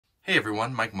Hey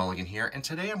everyone, Mike Mulligan here, and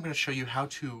today I'm going to show you how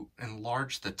to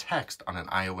enlarge the text on an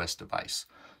iOS device.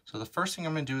 So the first thing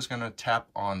I'm going to do is going to tap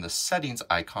on the settings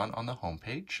icon on the home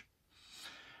page.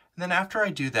 And then after I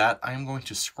do that, I'm going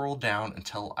to scroll down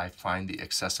until I find the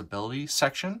accessibility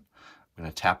section. I'm going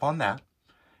to tap on that.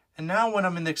 And now when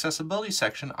I'm in the accessibility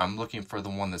section, I'm looking for the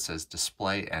one that says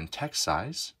display and text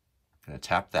size. I'm going to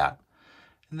tap that.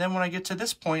 And then when I get to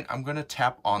this point, I'm going to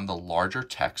tap on the larger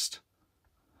text.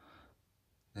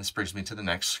 This brings me to the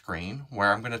next screen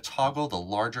where I'm going to toggle the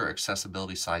larger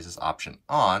accessibility sizes option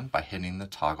on by hitting the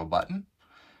toggle button.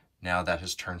 Now that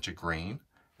has turned to green.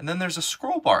 And then there's a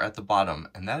scroll bar at the bottom,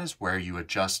 and that is where you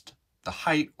adjust the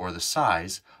height or the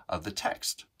size of the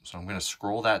text. So I'm going to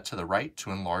scroll that to the right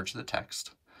to enlarge the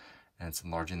text. And it's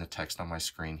enlarging the text on my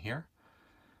screen here.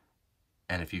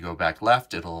 And if you go back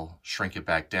left, it'll shrink it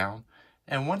back down.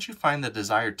 And once you find the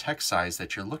desired text size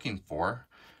that you're looking for,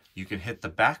 you can hit the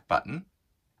back button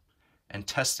and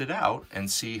test it out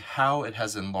and see how it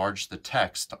has enlarged the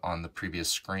text on the previous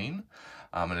screen.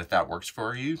 And if that works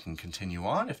for you, you can continue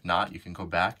on. If not, you can go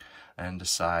back and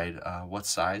decide what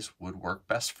size would work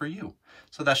best for you.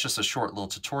 So that's just a short little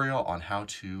tutorial on how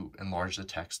to enlarge the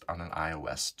text on an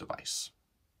iOS device.